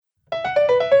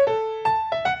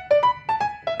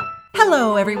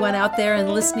Hello, everyone out there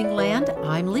in listening land.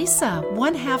 I'm Lisa,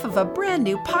 one half of a brand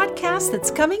new podcast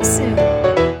that's coming soon.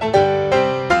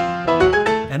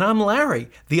 And I'm Larry,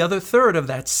 the other third of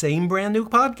that same brand new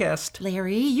podcast.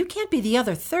 Larry, you can't be the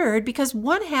other third because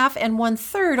 1/2 and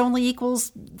 1/3 only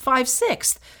equals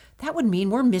 5/6. That would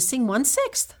mean we're missing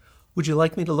 1/6. Would you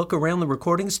like me to look around the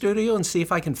recording studio and see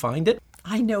if I can find it?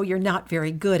 I know you're not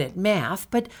very good at math,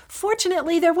 but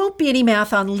fortunately there won't be any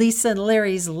math on Lisa and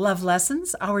Larry's Love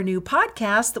Lessons, our new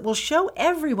podcast that will show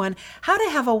everyone how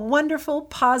to have a wonderful,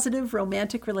 positive,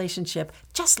 romantic relationship,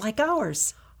 just like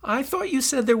ours. I thought you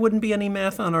said there wouldn't be any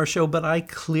math on our show, but I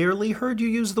clearly heard you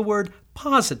use the word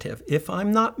positive. If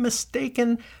I'm not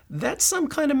mistaken, that's some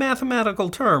kind of mathematical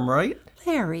term, right?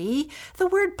 Larry, the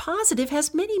word positive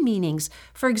has many meanings.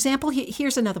 For example,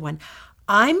 here's another one.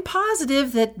 I'm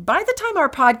positive that by the time our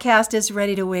podcast is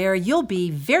ready to air, you'll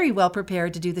be very well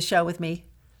prepared to do the show with me.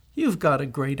 You've got a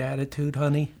great attitude,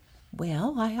 honey.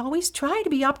 Well, I always try to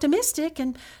be optimistic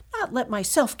and not let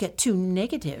myself get too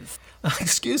negative.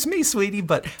 Excuse me, sweetie,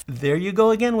 but there you go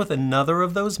again with another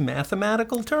of those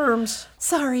mathematical terms.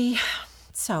 Sorry.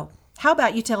 So, how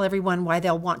about you tell everyone why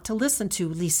they'll want to listen to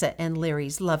Lisa and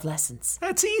Larry's Love Lessons?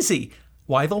 That's easy.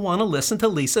 Why they'll want to listen to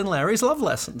Lisa and Larry's Love I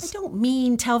Lessons. don't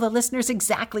mean tell the listeners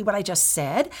exactly what I just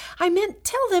said. I meant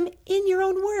tell them in your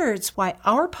own words why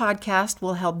our podcast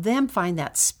will help them find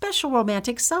that special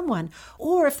romantic someone.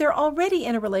 Or if they're already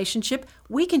in a relationship,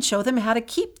 we can show them how to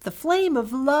keep the flame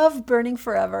of love burning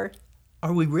forever.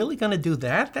 Are we really going to do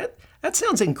that? That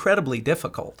sounds incredibly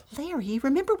difficult. Larry,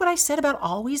 remember what I said about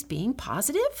always being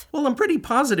positive? Well, I'm pretty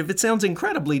positive it sounds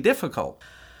incredibly difficult.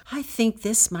 I think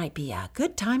this might be a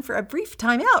good time for a brief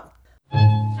time out.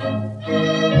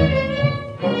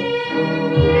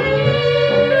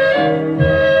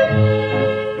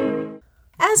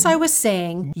 As I was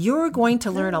saying, you're going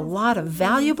to learn a lot of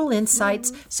valuable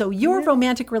insights, so your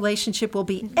romantic relationship will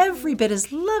be every bit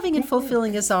as loving and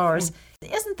fulfilling as ours.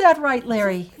 Isn't that right,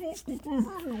 Larry?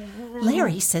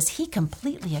 Larry says he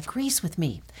completely agrees with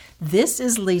me. This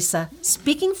is Lisa,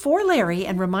 speaking for Larry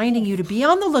and reminding you to be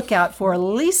on the lookout for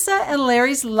Lisa and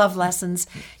Larry's Love Lessons.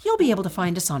 You'll be able to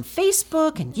find us on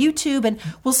Facebook and YouTube, and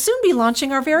we'll soon be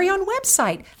launching our very own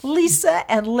website,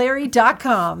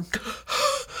 lisaandlarry.com.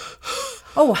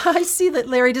 Oh, I see that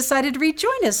Larry decided to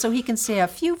rejoin us so he can say a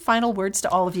few final words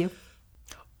to all of you.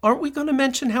 Aren't we going to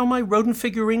mention how my rodent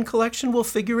figurine collection will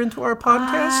figure into our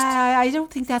podcast? I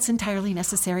don't think that's entirely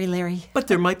necessary, Larry. But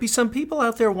there might be some people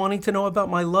out there wanting to know about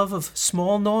my love of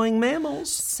small gnawing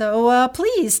mammals. So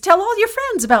please tell all your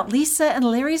friends about Lisa and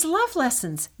Larry's Love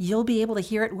Lessons. You'll be able to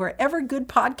hear it wherever good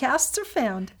podcasts are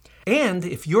found. And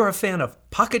if you're a fan of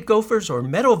pocket gophers or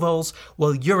meadow voles,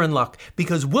 well, you're in luck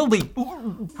because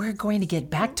We're going to get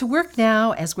back to work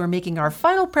now as we're making our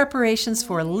final preparations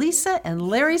for Lisa and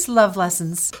Larry's Love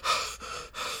Lessons.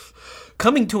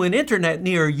 coming to an internet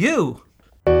near you.